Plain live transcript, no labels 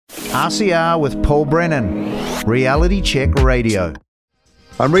RCR with Paul Brennan, Reality Check Radio.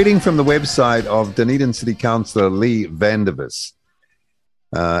 I'm reading from the website of Dunedin City Councillor Lee Vandervis.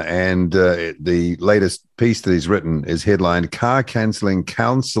 The latest piece that he's written is headlined, Car Cancelling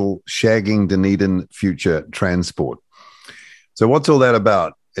Council Shagging Dunedin Future Transport. So what's all that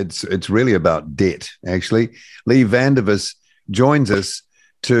about? It's really about debt, actually. Lee Vandervis joins us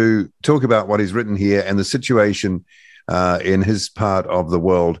to talk about what he's written here and the situation in his part of the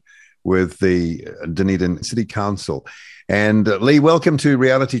world with the Dunedin City Council. And Lee, welcome to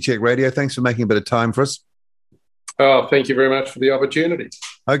Reality Check Radio. Thanks for making a bit of time for us. Oh, thank you very much for the opportunity.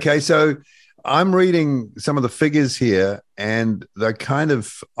 Okay, so I'm reading some of the figures here, and they're kind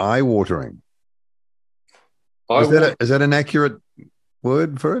of eye-watering. Is that an accurate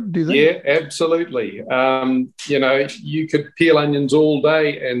word for it, do you think? Yeah, absolutely. You could peel onions all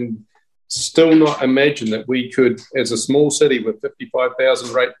day and still not imagine that we could, as a small city with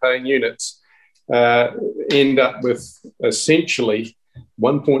 55,000 rate-paying units, end up with essentially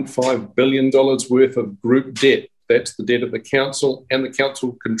 $1.5 billion worth of group debt. That's the debt of the council and the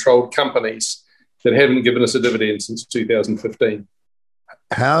council-controlled companies that haven't given us a dividend since 2015.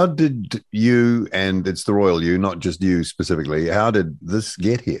 How did you, and it's the royal you, not just you specifically, how did this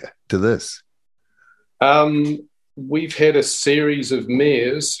get here to this? We've had a series of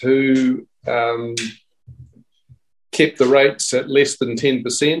mayors who kept the rates at less than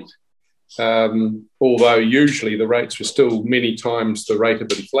 10%, although usually the rates were still many times the rate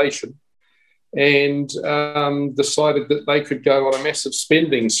of inflation, and decided that they could go on a massive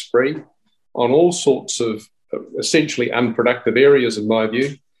spending spree on all sorts of essentially unproductive areas, in my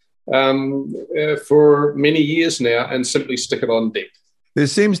view, for many years now, and simply stick it on debt. There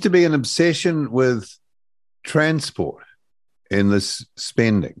seems to be an obsession with transport in this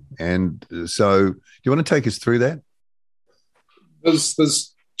spending. And so do you want to take us through that?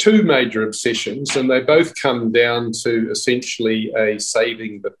 There's two major obsessions, and they both come down to essentially a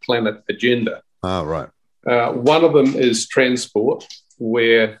saving the planet agenda. Oh, right. One of them is transport,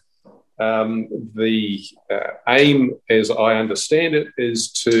 where the aim, as I understand it,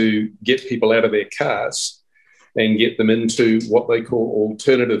 is to get people out of their cars and get them into what they call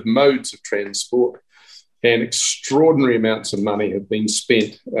alternative modes of transport. And extraordinary amounts of money have been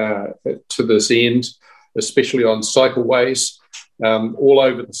spent to this end, especially on cycleways all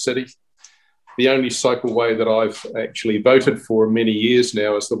over the city. The only cycleway that I've actually voted for many years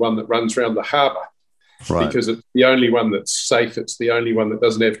now is the one that runs around the harbour, right, because it's the only one that's safe. It's the only one that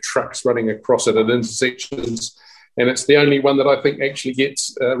doesn't have trucks running across it at intersections. And it's the only one that I think actually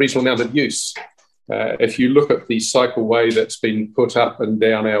gets a reasonable amount of use. If you look at the cycleway that's been put up and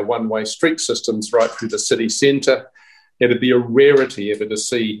down our one-way street systems right through the city centre, it'd be a rarity ever to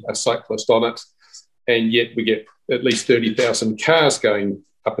see a cyclist on it, and yet we get at least 30,000 cars going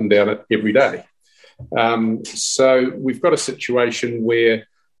up and down it every day. So we've got a situation where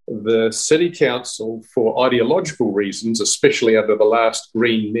the City Council, for ideological reasons, especially under the last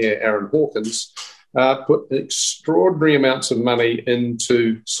Green Mayor, Aaron Hawkins, put extraordinary amounts of money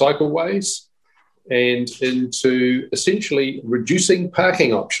into cycleways and into essentially reducing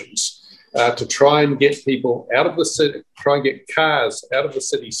parking options to try and get people out of the city, try and get cars out of the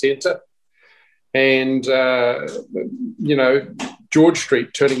city centre. And, George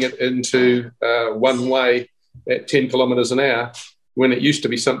Street turning it into one way at 10 kilometres an hour when it used to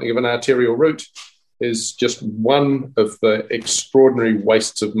be something of an arterial route is just one of the extraordinary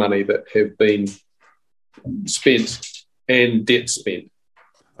wastes of money that have been spent and debt spent.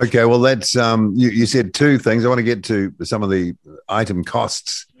 Okay, well, that's you said two things. I want to get to some of the item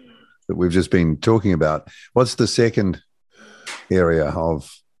costs that we've just been talking about. What's the second area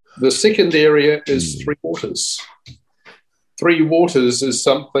of? The second area is Three Waters. Three Waters is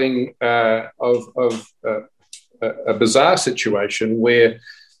something of a bizarre situation where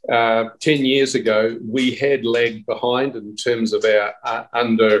 10 years ago we had lagged behind in terms of our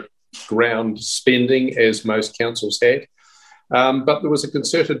underground spending, as most councils had. But there was a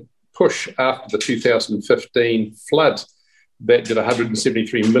concerted push after the 2015 flood that did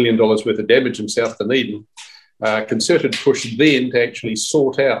 $173 million worth of damage in South Dunedin. Concerted push then to actually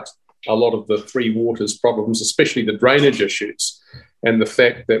sort out a lot of the Three Waters problems, especially the drainage issues, and the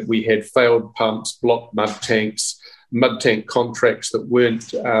fact that we had failed pumps, blocked mud tank contracts that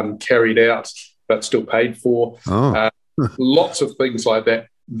weren't carried out but still paid for. Lots of things like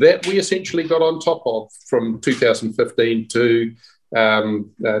that we essentially got on top of from 2015 to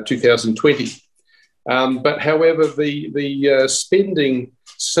 2020. But however, the spending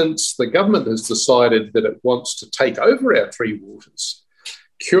since the government has decided that it wants to take over our Three Waters,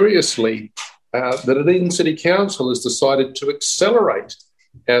 curiously, the Dunedin City Council has decided to accelerate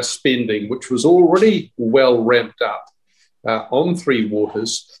our spending, which was already well ramped up on Three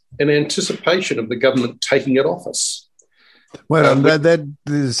Waters, in anticipation of the government taking it off us. Well,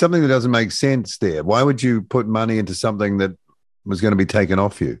 there's something that doesn't make sense there. Why would you put money into something that was going to be taken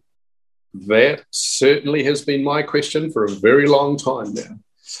off you? That certainly has been my question for a very long time now.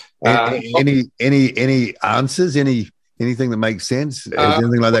 Any answers? Anything that makes sense? Has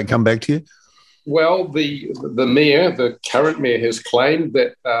anything like that come back to you? Well, the mayor, the current mayor, has claimed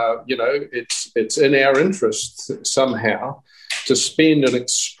that it's in our interests somehow to spend an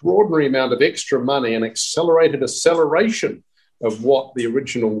extraordinary amount of extra money, an accelerated acceleration of what the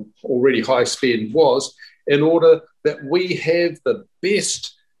original already high spend was, in order that we have the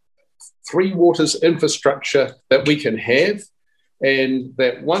best Three Waters infrastructure that we can have, and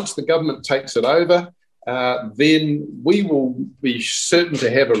that once the government takes it over, then we will be certain to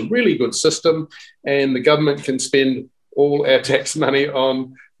have a really good system, and the government can spend all our tax money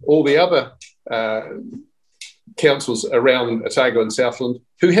on all the other councils around Otago and Southland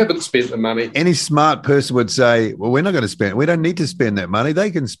who haven't spent the money. Any smart person would say, well, we're not going to spend it. We don't need to spend that money.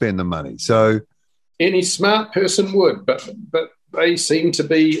 They can spend the money. So any smart person would, but they seem to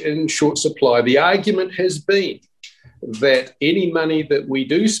be in short supply. The argument has been that any money that we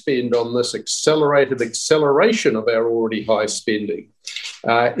do spend on this acceleration of our already high spending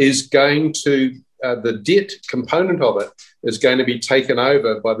is going to, the debt component of it is going to be taken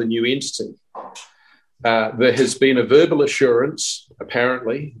over by the new entity. There has been a verbal assurance,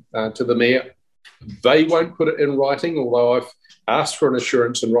 apparently, to the mayor. They won't put it in writing, although I've asked for an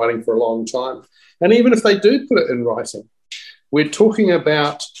assurance in writing for a long time. And even if they do put it in writing, we're talking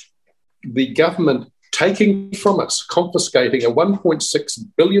about the government taking from us, confiscating a $1.6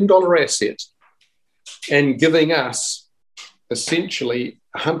 billion asset and giving us essentially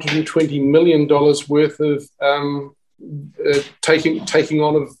 $120 million worth of taking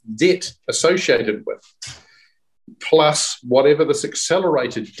on of debt associated with, plus whatever this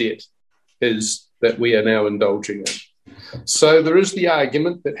accelerated debt is that we are now indulging in. So there is the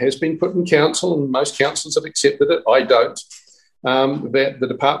argument that has been put in council, and most councils have accepted it, I don't, that the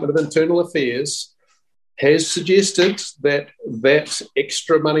Department of Internal Affairs has suggested that that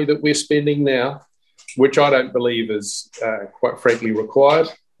extra money that we're spending now, which I don't believe is quite frankly required,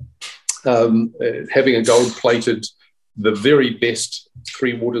 having a gold-plated, the very best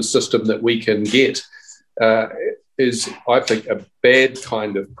Three Waters system that we can get is, I think, a bad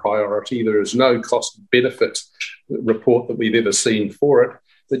kind of priority. There is no cost-benefit report that we've ever seen for it.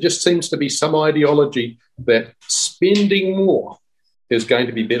 There just seems to be some ideology that spending more is going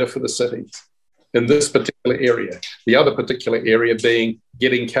to be better for the city in this particular area. The other particular area being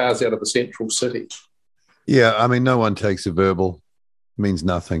getting cars out of the central city. Yeah, I mean, no one takes a verbal. It means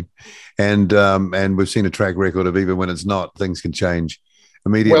nothing. And we've seen a track record of even when it's not, things can change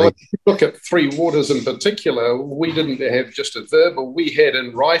immediately. Well, if you look at Three Waters in particular, we didn't have just a verbal. We had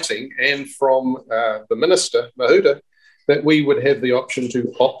in writing and from the Minister, Mahuta, that we would have the option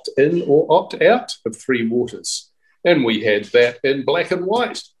to opt in or opt out of Three Waters. And we had that in black and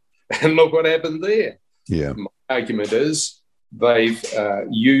white. And look what happened there. Yeah. My argument is they've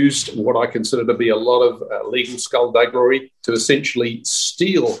used what I consider to be a lot of legal skullduggery to essentially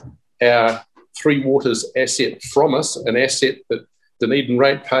steal our Three Waters asset from us, an asset that Dunedin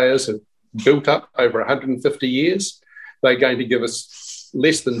ratepayers have built up over 150 years. They're going to give us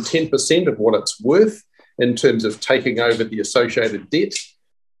less than 10% of what it's worth in terms of taking over the associated debt.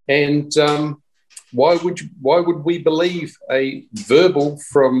 And why would we believe a verbal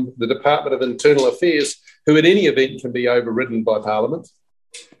from the Department of Internal Affairs, who in any event can be overridden by Parliament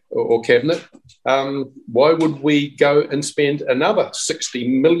or Cabinet? Why would we go and spend another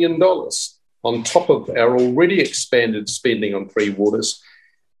 $60 million on top of our already expanded spending on Three Waters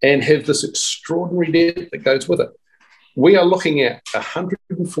and have this extraordinary debt that goes with it? We are looking at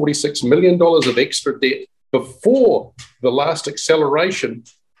 $146 million of extra debt before the last acceleration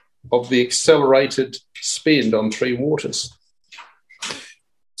of the accelerated spend on Three Waters.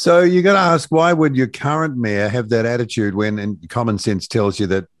 So you got to ask, why would your current mayor have that attitude when common sense tells you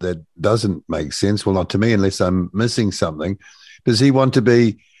that that doesn't make sense? Well, not to me, unless I'm missing something. Does he want to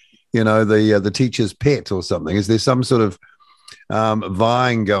be, the teacher's pet or something? Is there some sort of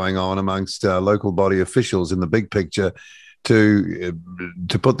vying going on amongst local body officials in the big picture to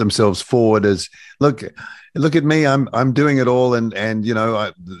put themselves forward as, look at me, I'm doing it all, and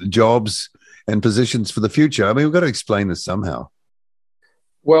jobs and positions for the future? I mean, we've got to explain this somehow.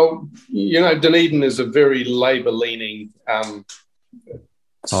 Well, Dunedin is a very Labour-leaning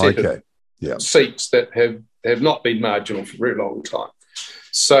set of seats that have not been marginal for a very long time.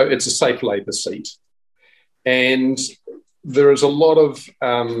 So it's a safe Labour seat. And there is a lot of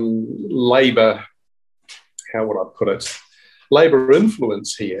Labor, how would I put it, Labor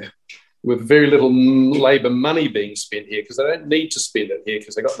influence here, with very little Labor money being spent here, because they don't need to spend it here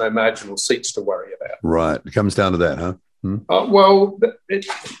because they've got no marginal seats to worry about. Right. It comes down to that, huh? Well,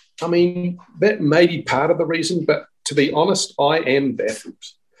 that may be part of the reason, but to be honest, I am baffled,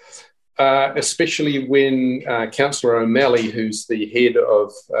 especially when Councillor O'Malley, who's the head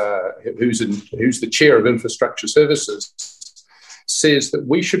of, who's the chair of Infrastructure Services, says that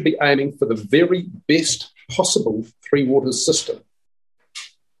we should be aiming for the very best possible Three Waters system.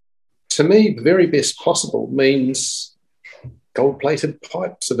 To me, the very best possible means gold-plated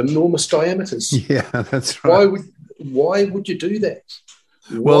pipes of enormous diameters. Yeah, that's right. Why would you do that?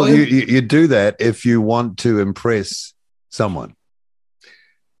 Well, you do that if you want to impress someone.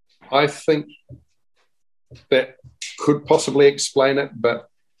 I think that could possibly explain it, but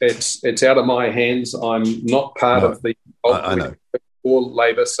it's out of my hands. I'm not part of the I know. or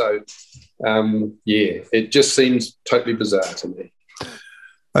Labor, so it just seems totally bizarre to me.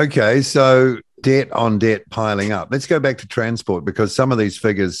 Okay, so debt on debt piling up. Let's go back to transport, because some of these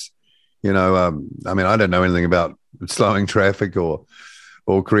figures, I don't know anything about slowing traffic or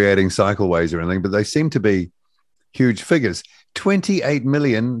creating cycleways or anything, but they seem to be huge figures. 28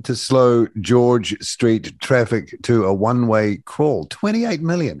 million to slow George Street traffic to a one-way crawl. 28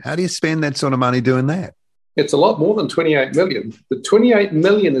 million. How do you spend that sort of money doing that? It's a lot more than 28 million. The 28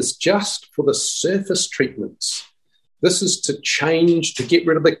 million is just for the surface treatments. This is to get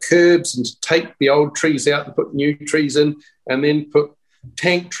rid of the curbs and to take the old trees out and put new trees in, and then put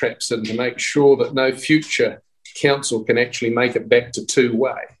tank traps in to make sure that no future council can actually make it back to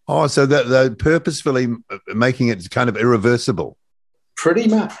two-way. Oh, so they're purposefully making it kind of irreversible. Pretty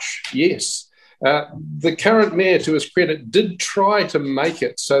much, yes. The current mayor, to his credit, did try to make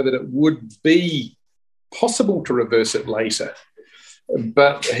it so that it would be possible to reverse it later,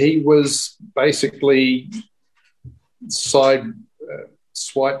 but he was basically swiped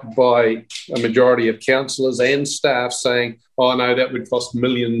by a majority of councillors and staff saying, oh no, that would cost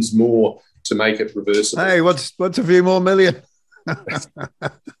millions more to make it reversible. Hey, what's a few more million? It's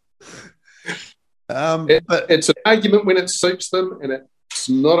an argument when it suits them, and it's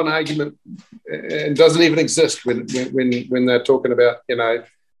not an argument, and doesn't even exist when they're talking about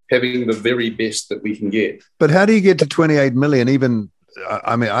having the very best that we can get. But how do you get to 28 million? Even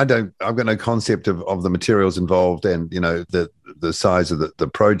I've got no concept of the materials involved and the size of the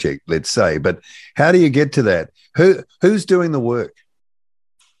project, let's say. But how do you get to that? Who's doing the work?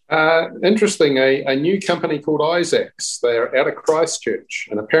 Interesting. A new company called Isaacs. They are out of Christchurch,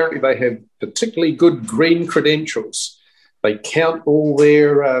 and apparently they have particularly good green credentials. They count all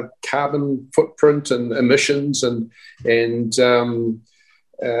their carbon footprint and emissions, they've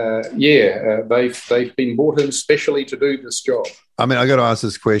been brought in specially to do this job. I mean, I got to ask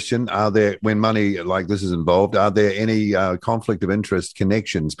this question: when money like this is involved, are there any conflict of interest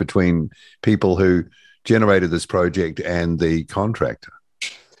connections between people who generated this project and the contractor?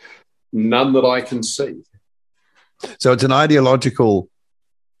 None that I can see. So it's an ideological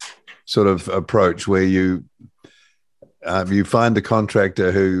sort of approach where you find the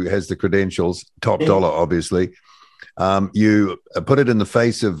contractor who has the credentials, top dollar, obviously. You put it in the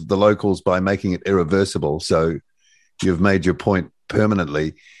face of the locals by making it irreversible. So you've made your point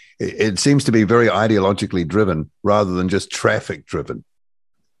permanently. It seems to be very ideologically driven rather than just traffic driven.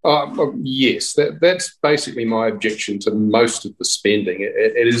 Yes, that's basically my objection to most of the spending.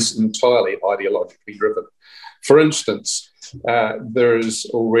 It is entirely ideologically driven. For instance, there is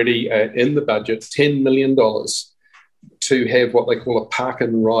already in the budget $10 million to have what they call a park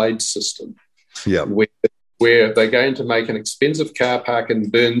and ride system. Yeah. Where they're going to make an expensive car park in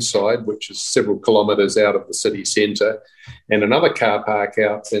Burnside, which is several kilometres out of the city centre, and another car park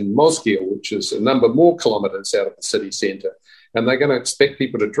out in Mosgiel, which is a number more kilometres out of the city centre. And they're going to expect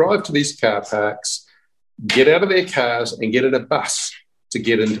people to drive to these car parks, get out of their cars and get in a bus to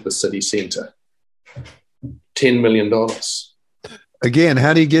get into the city centre. $10 million. Again,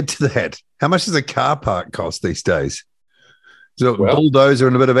 how do you get to that? How much does a car park cost these days? So bulldozer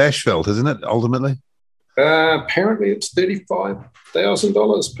and a bit of asphalt, isn't it, ultimately? Apparently it's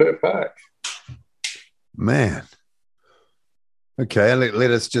 $35,000 per park. Man. Okay,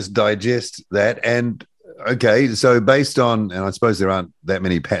 let us just digest that. And okay, so based on, and I suppose there aren't that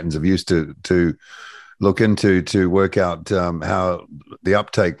many patterns of use to look into to work out how the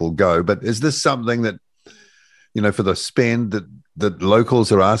uptake will go, but is this something that, for the spend that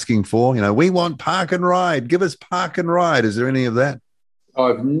locals are asking for? We want park and ride. Give us park and ride. Is there any of that?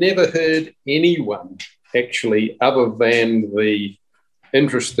 I've never heard anyone actually, other than the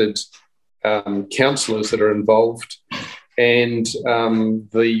interested councillors that are involved, and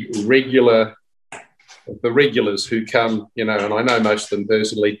the regulars who come, and I know most of them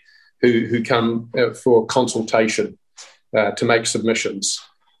personally, who come for consultation to make submissions.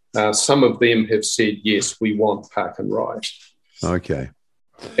 Some of them have said, yes, we want park and ride. Okay.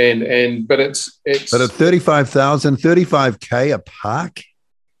 But it's but at 35,000, 35K a park?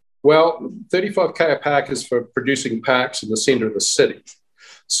 Well, 35K a park is for producing parks in the centre of the city.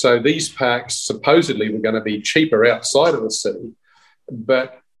 So these parks supposedly were going to be cheaper outside of the city.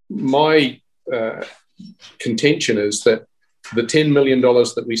 But my contention is that the $10 million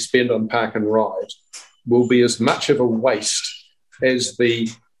that we spend on park and ride will be as much of a waste as the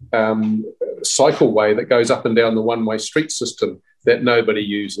cycleway that goes up and down the one-way street system that nobody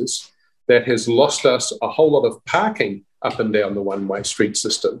uses, that has lost us a whole lot of parking up and down the one-way street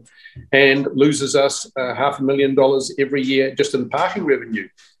system and loses us $500,000 every year just in parking revenue,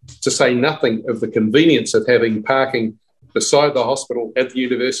 to say nothing of the convenience of having parking beside the hospital at the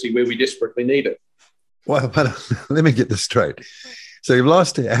university where we desperately need it. Well, but let me get this straight. So you've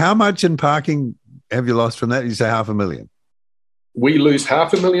lost, how much in parking have you lost from that? You say $500,000. We lose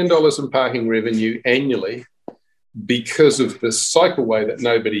 $500,000 in parking revenue annually because of the cycleway that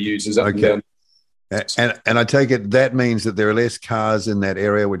nobody uses up and down. And I take it that means that there are less cars in that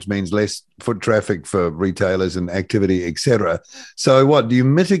area, which means less foot traffic for retailers and activity, etc. So what, do you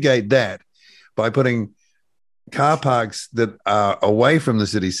mitigate that by putting car parks that are away from the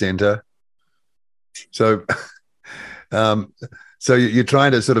city centre? So so you're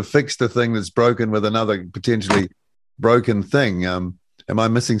trying to sort of fix the thing that's broken with another potentially broken thing. Am I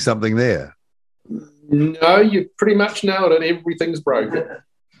missing something there? No, you pretty much nailed it. Everything's broken.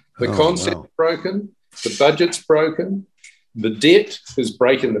 The concept's broken. The budget's broken. The debt is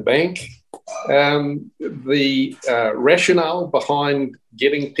breaking the bank. The rationale behind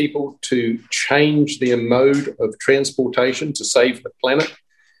getting people to change their mode of transportation to save the planet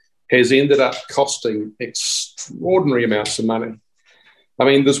has ended up costing extraordinary amounts of money. I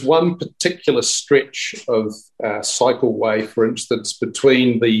mean, there's one particular stretch of cycleway, for instance,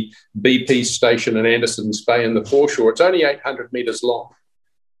 between the BP station and Anderson's Bay and the foreshore. It's only 800 metres long.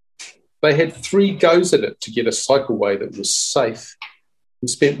 They had 3 goes at it to get a cycleway that was safe and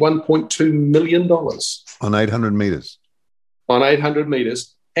spent $1.2 million. On 800 metres? On 800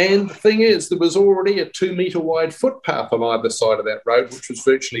 metres. And the thing is, there was already a 2-metre wide footpath on either side of that road, which was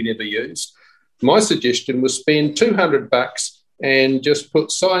virtually never used. My suggestion was spend $200 and just put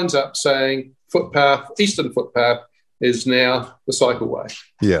signs up saying footpath, eastern footpath is now the cycleway.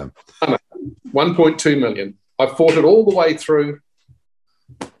 Yeah. $1.2 million. I fought it all the way through.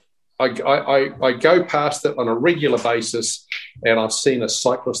 I go past it on a regular basis, and I've seen a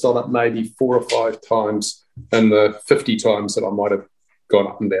cyclist on it maybe 4 or 5 times in the 50 times that I might have gone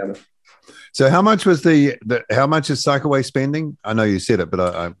up and down it. So how much was how much is cycleway spending? I know you said it,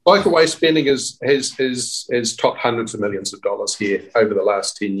 but cycleway spending has topped hundreds of millions of dollars here over the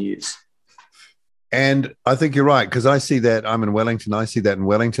last 10 years. And I think you're right, because I see that. I'm in Wellington. I see that in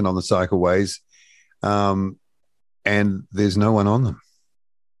Wellington on the cycleways, and there's no one on them.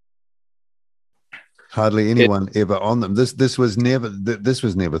 Hardly anyone ever on them. This was never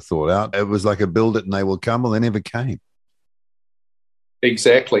thought out. It was like a build it and they will come. Well, they never came.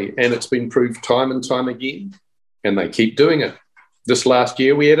 Exactly. And it's been proved time and time again, and they keep doing it. This last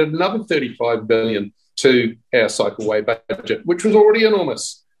year, we added another $35 billion to our cycleway budget, which was already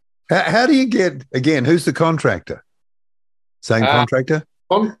enormous. How do you get, again, who's the contractor? Same contractor?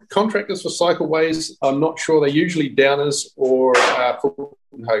 Contractors for cycleways, I'm not sure. They're usually Downers or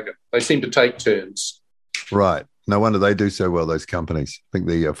Fulton Hogan. They seem to take turns. Right. No wonder they do so well, those companies. I think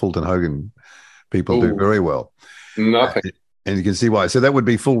the Fulton Hogan people do very well. Nothing. And you can see why. So that would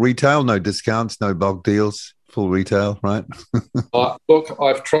be full retail, no discounts, no bulk deals, full retail, right? Look,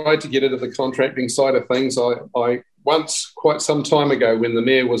 I've tried to get into the contracting side of things. I once, quite some time ago, when the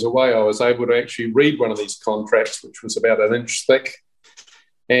mayor was away, I was able to actually read one of these contracts, which was about 1 inch thick.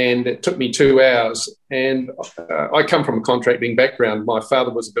 And it took me 2 hours. And I come from a contracting background. My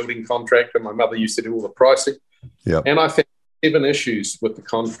father was a building contractor. My mother used to do all the pricing. Yep. And I found 7 issues with the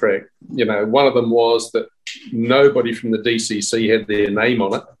contract. One of them was that nobody from the DCC had their name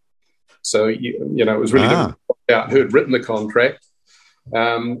on it. So, it was really difficult to find out who had written the contract.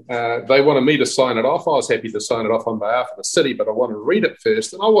 They wanted me to sign it off. I was happy to sign it off on behalf of the city, but I wanted to read it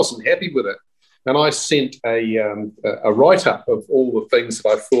first, and I wasn't happy with it. And I sent a write-up of all the things that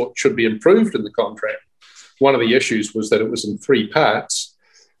I thought should be improved in the contract. One of the issues was that it was in 3 parts,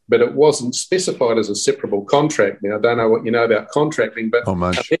 but it wasn't specified as a separable contract. Now, I don't know what you know about contracting, but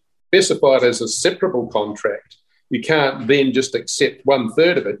specified as a separable contract. You can't then just accept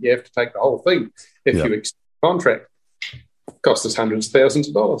 1/3 of it. You have to take the whole thing if you accept the contract. cost us hundreds of thousands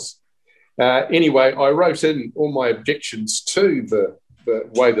of dollars. Anyway, I wrote in all my objections to the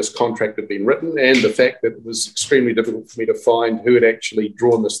way this contract had been written and the fact that it was extremely difficult for me to find who had actually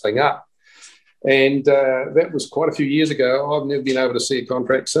drawn this thing up. And that was quite a few years ago. I've never been able to see a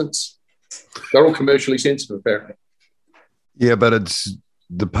contract since. They're all commercially sensitive, apparently. Yeah, but it's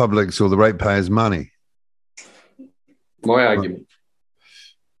the public's or the ratepayers' money. My argument.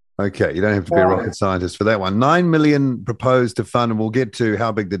 Okay, you don't have to be a rocket scientist for that one. 9 million proposed to fund, and we'll get to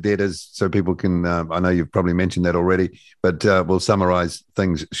how big the debt is so people can, I know you've probably mentioned that already, but we'll summarize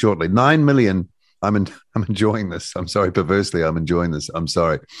things shortly. 9 million, I'm enjoying this. I'm sorry, perversely, I'm enjoying this. I'm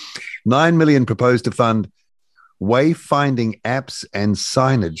sorry. 9 million proposed to fund wayfinding apps and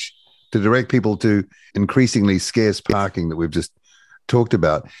signage to direct people to increasingly scarce parking that we've just talked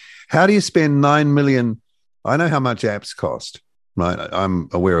about. How do you spend 9 million? I know how much apps cost. Right, I'm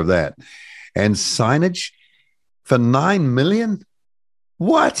aware of that. And signage for 9 million?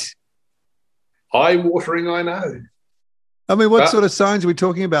 What? Eye-watering, I know. I mean, what sort of signs are we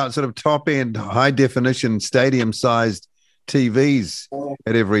talking about? Sort of top-end, high-definition, stadium-sized TVs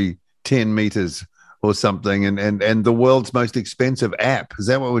at every 10 meters or something, and the world's most expensive app. Is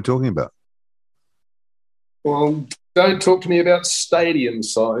that what we're talking about? Well, don't talk to me about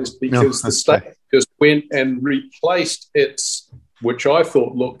stadium-sized because the stadium just went and replaced its, which I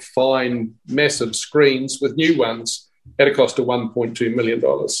thought looked fine, massive screens with new ones at a cost of $1.2 million.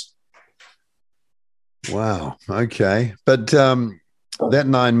 Wow. Okay. But that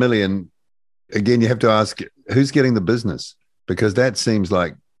 9 million, again, you have to ask who's getting the business, because that seems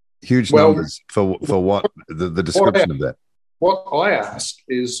like huge numbers for what the description of that. What I ask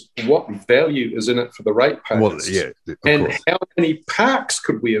is what value is in it for the ratepayers? Well, yeah, and course. How many parks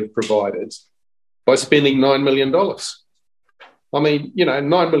could we have provided by spending $9 million? I mean,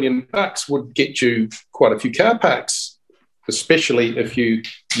 $9 million would get you quite a few car parks, especially if you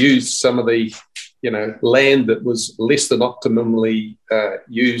use some of the, land that was less than optimally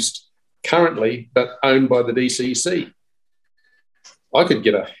used currently, but owned by the DCC. I could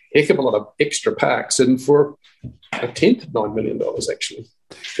get a heck of a lot of extra parks in for a tenth of $9 million, actually.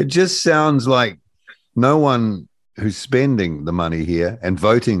 It just sounds like no one who's spending the money here and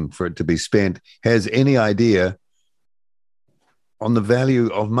voting for it to be spent has any idea on the value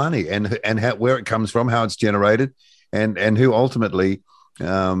of money and where it comes from, how it's generated, and who ultimately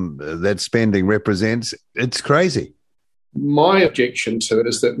that spending represents. It's crazy. My objection to it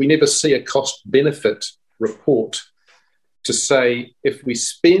is that we never see a cost-benefit report to say, if we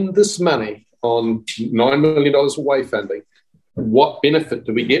spend this money on $9 million of wayfinding, what benefit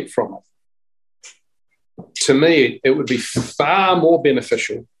do we get from it? To me, it would be far more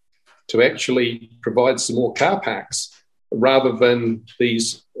beneficial to actually provide some more car parks rather than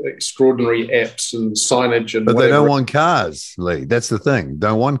these extraordinary apps and signage and But whatever. they don't want cars, Lee. That's the thing.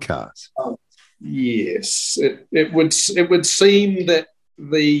 Don't want cars. Yes. It would seem that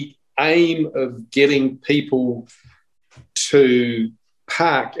the aim of getting people to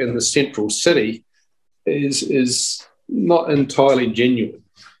park in the central city is not entirely genuine.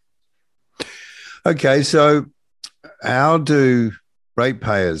 Okay, so how do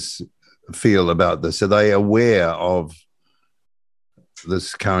ratepayers feel about this? Are they aware of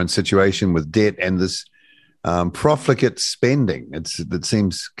this current situation with debt and this profligate spending? That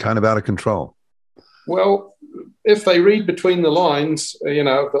seems kind of out of control. Well, if they read between the lines, of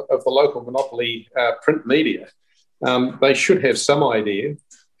the local monopoly print media, they should have some idea.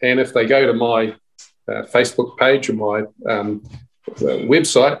 And if they go to my Facebook page or my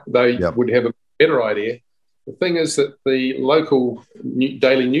website, they would have a better idea. The thing is that the local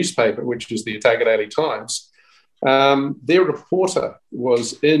daily newspaper, which is the Otago Daily Times, their reporter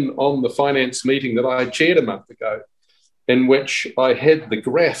was in on the finance meeting that I chaired a month ago, in which I had the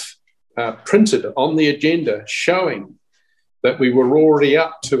graph printed on the agenda showing that we were already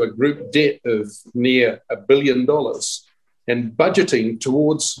up to a group debt of near $1 billion and budgeting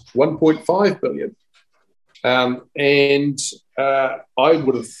towards $1.5 billion. I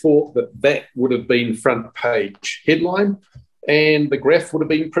would have thought that would have been front page headline and the graph would have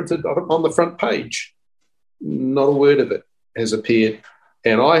been printed on the front page. Not a word of it has appeared.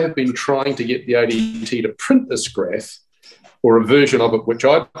 And I have been trying to get the ODT to print this graph or a version of it, which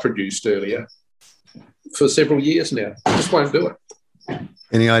I produced earlier, for several years now. I just won't do it.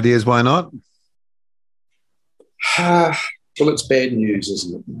 Any ideas why not? Well, it's bad news,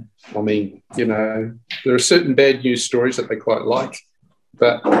 isn't it? I mean, there are certain bad news stories that they quite like,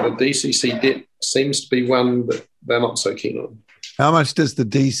 but the DCC debt seems to be one that they're not so keen on. How much does the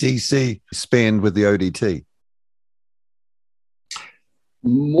DCC spend with the ODT?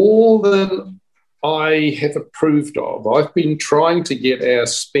 More than I have approved of. I've been trying to get our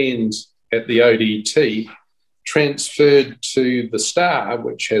spend at the ODT transferred to the Star,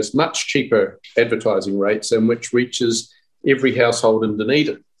 which has much cheaper advertising rates and which reaches every household in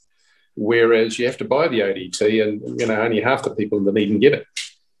Dunedin, whereas you have to buy the ODT and only half the people in Dunedin get it.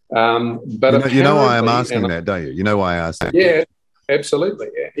 But you know why I'm asking that, don't you? You know why I asked that? Yeah, absolutely.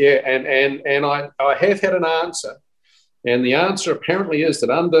 Yeah, and I have had an answer. And the answer apparently is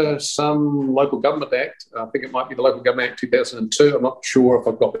that under some local government act, I think it might be the Local Government Act 2002, I'm not sure if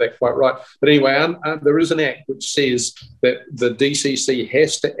I've got that quite right. But anyway, there is an act which says that the DCC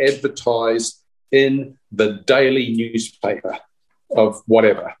has to advertise in the daily newspaper of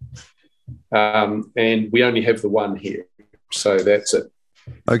whatever. And we only have the one here. So that's it.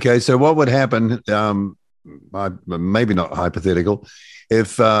 Okay, so what would happen, maybe not hypothetical,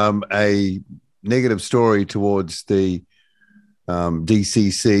 if a negative story towards the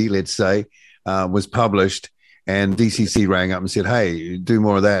DCC, let's say, was published and DCC rang up and said, hey, do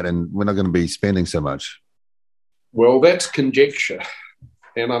more of that and we're not going to be spending so much? Well, that's conjecture.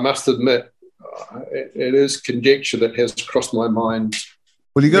 And I must admit, it is conjecture that has crossed my mind.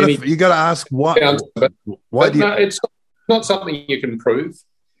 Well, you got to ask why. No, it's not something you can prove.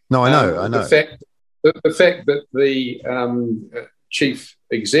 No, I know. The fact that the chief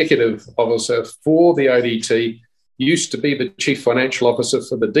executive officer for the ODT used to be the chief financial officer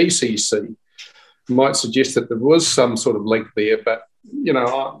for the DCC might suggest that there was some sort of link there, but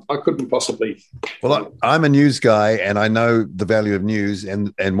I couldn't possibly. Well, I'm a news guy, and I know the value of news,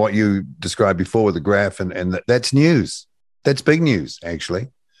 and what you described before with the graph, and that's news. That's big news, actually,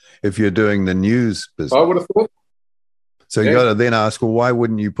 if you're doing the news business. I would have thought. So you got to then ask, well, why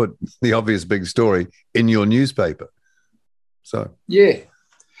wouldn't you put the obvious big story in your newspaper? So yeah,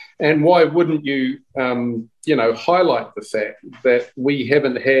 and why wouldn't you, highlight the fact that we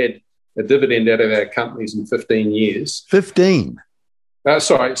haven't had a dividend out of our companies in 15 years? 15?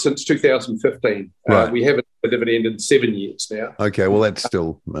 Since 2015. Right. We haven't had a dividend in 7 years now. Okay, well, that's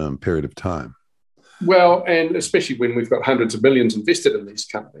still a period of time. Well, and especially when we've got hundreds of billions invested in these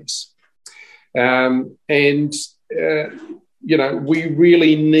companies. We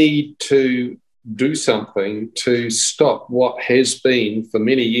really need to do something to stop what has been, for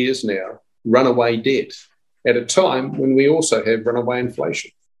many years now, runaway debt at a time when we also have runaway inflation.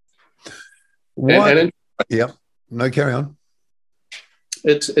 What? Yep. No, carry on.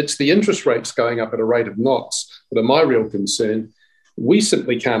 It's the interest rates going up at a rate of knots that are my real concern. We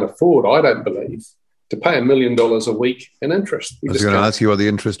simply can't afford, I don't believe, to pay $1 million a week in interest. I was going to ask you what the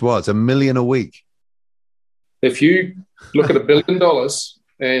interest was. $1 million a week. If you look at $1 billion say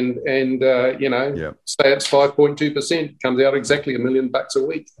it's 5.2%, comes out exactly $1 million a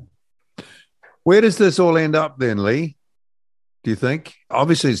week. Where does this all end up then, Lee? Do you think?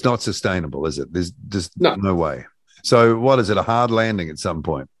 Obviously, it's not sustainable, is it? There's just no way. So what is it, a hard landing at some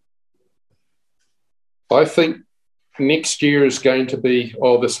point? I think next year is going to be,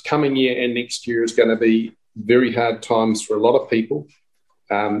 this coming year and next year is going to be very hard times for a lot of people.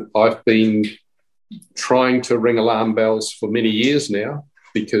 I've been trying to ring alarm bells for many years now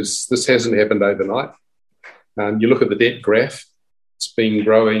because this hasn't happened overnight. You look at the debt graph, it's been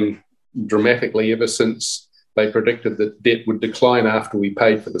growing dramatically ever since they predicted that debt would decline after we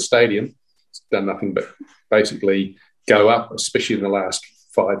paid for the stadium. It's done nothing but basically go up, especially in the last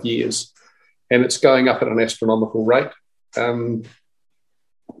 5 years. And it's going up at an astronomical rate.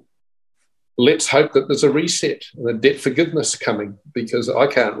 Let's hope that there's a reset and a debt forgiveness coming, because I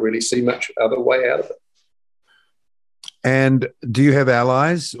can't really see much other way out of it. And do you have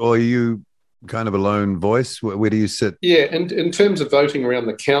allies, or are you kind of a lone voice? Where do you sit? Yeah, and in terms of voting around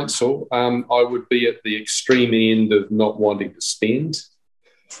the council, I would be at the extreme end of not wanting to spend.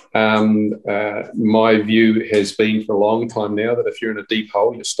 My view has been for a long time now that if you're in a deep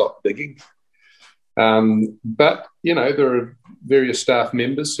hole, you stop digging. But, there are various staff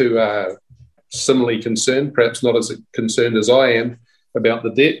members who are similarly concerned, perhaps not as concerned as I am, about the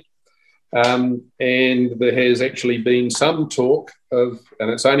debt. And there has actually been some talk of, and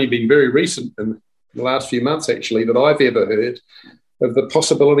it's only been very recent in the last few months actually, that I've ever heard of the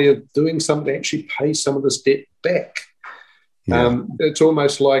possibility of doing something to actually pay some of this debt back. Yeah. It's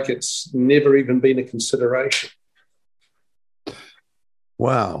almost like it's never even been a consideration.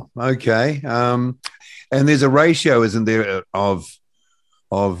 Wow. Okay. And there's a ratio, isn't there, of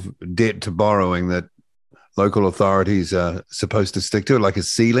debt to borrowing that local authorities are supposed to stick to, like a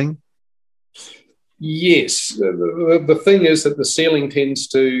ceiling? Yes. The thing is that the ceiling tends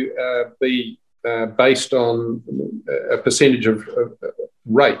to be based on a percentage of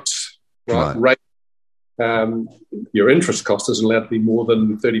rates, right? Rate. Your interest cost isn't allowed to be more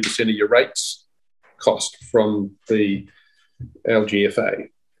than 30% of your rates cost from the LGFA.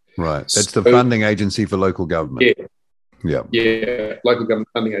 Right. That's the funding agency for local government. Yeah, local government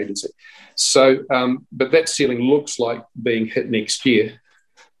funding agency. So, but that ceiling looks like being hit next year.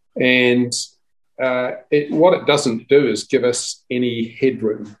 And what it doesn't do is give us any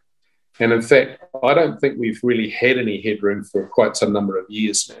headroom. And in fact, I don't think we've really had any headroom for quite some number of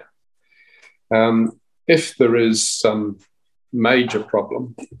years now. If there is some major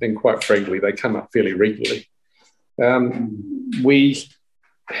problem, and quite frankly, they come up fairly regularly, we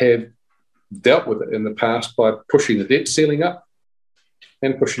have dealt with it in the past by pushing the debt ceiling up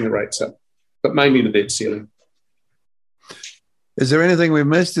and pushing the rates up, but mainly the debt ceiling. Is there anything we've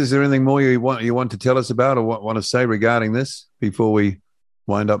missed? Is there anything more you want to tell us about or want to say regarding this before we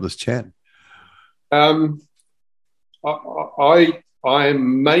wind up this chat? I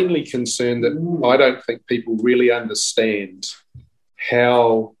am mainly concerned that I don't think people really understand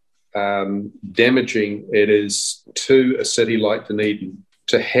how damaging it is to a city like Dunedin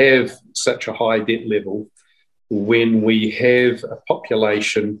to have such a high debt level when we have a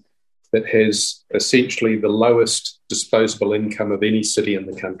population that has essentially the lowest disposable income of any city in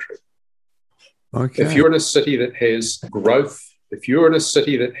the country. Okay. If you're in a city that has growth, if you're in a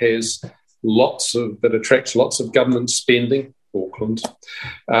city that has that attracts lots of government spending, Auckland,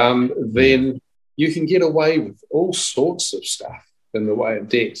 then you can get away with all sorts of stuff in the way of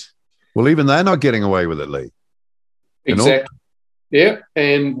debt. Well, even they're not getting away with it, Lee. Exactly. Yeah,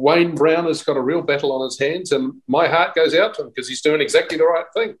 and Wayne Brown has got a real battle on his hands, and my heart goes out to him because he's doing exactly the right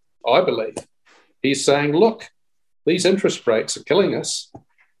thing, I believe. He's saying, look, these interest rates are killing us.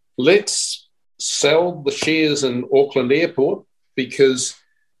 Let's sell the shares in Auckland Airport because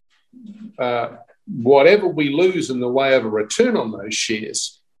whatever we lose in the way of a return on those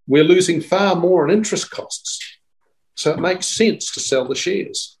shares, we're losing far more in interest costs. So it makes sense to sell the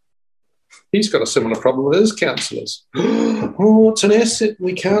shares. He's got a similar problem with his councillors. Oh, it's an asset.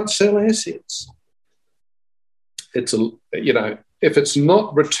 We can't sell assets. If it's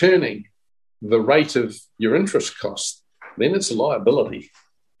not returning the rate of your interest cost, then it's a liability.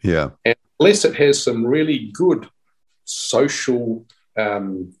 Yeah. And unless it has some really good social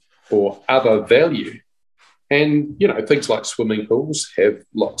or other value, and, things like swimming pools have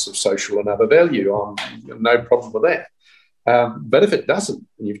lots of social and other value. No problem with that. But if it doesn't,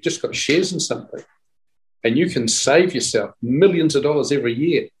 and you've just got shares in something, and you can save yourself millions of dollars every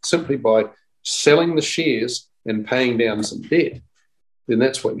year simply by selling the shares and paying down some debt, then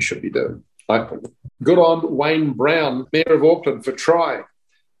that's what you should be doing. Good on Wayne Brown, Mayor of Auckland, for trying,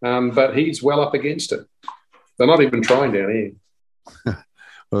 but he's well up against it. They're not even trying down here.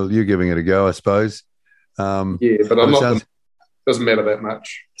 Well, you're giving it a go, I suppose. But I'm not. Doesn't matter that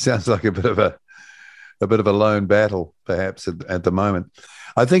much. Sounds like a bit of a lone battle, perhaps, at the moment.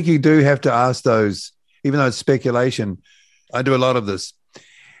 I think you do have to ask those, even though it's speculation. I do a lot of this,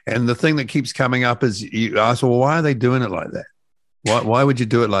 and the thing that keeps coming up is you ask, well, why are they doing it like that? Why would you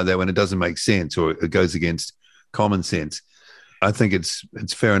do it like that when it doesn't make sense or it goes against common sense? I think it's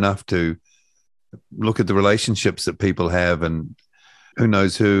fair enough to look at the relationships that people have and who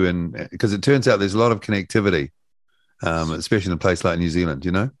knows who, and because it turns out there's a lot of connectivity, especially in a place like New Zealand,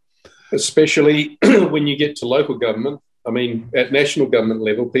 Especially when you get to local government. I mean, at national government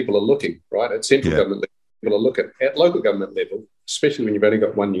level, people are looking, right? At central government level, people are looking. At local government level, especially when you've only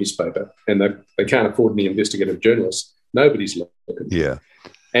got one newspaper and they can't afford any investigative journalists, nobody's looking. Yeah.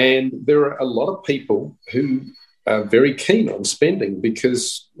 And there are a lot of people who are very keen on spending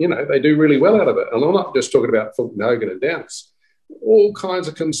because, they do really well out of it. And I'm not just talking about Fulton Hogan and Downs. All kinds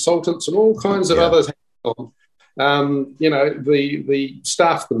of consultants and all kinds of others. The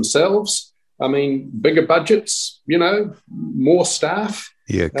staff themselves, bigger budgets, more staff.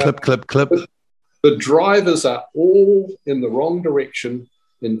 Yeah, clip. The drivers are all in the wrong direction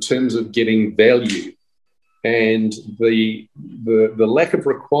in terms of getting value. And the lack of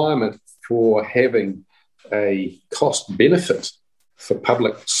requirement for having a cost benefit for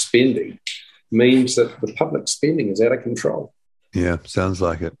public spending means that the public spending is out of control. Yeah, sounds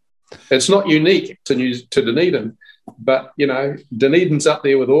like it. It's not unique to Dunedin, but, Dunedin's up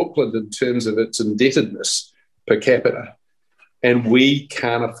there with Auckland in terms of its indebtedness per capita. And we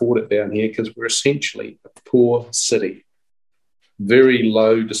can't afford it down here because we're essentially a poor city. Very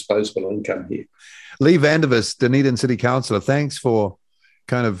low disposable income here. Lee Vandervis, Dunedin City Councillor, thanks for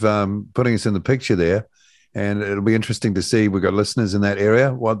kind of putting us in the picture there. And it'll be interesting to see, we've got listeners in that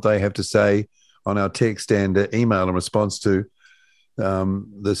area, what they have to say on our text and email in response to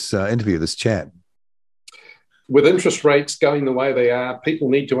this interview, this chat. With interest rates going the way they are, people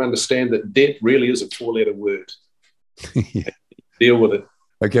need to understand that debt really is a 4-letter word. Deal with it.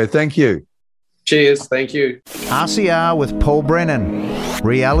 Okay, thank you. Cheers. Thank you. RCR with Paul Brennan.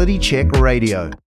 Reality Check Radio.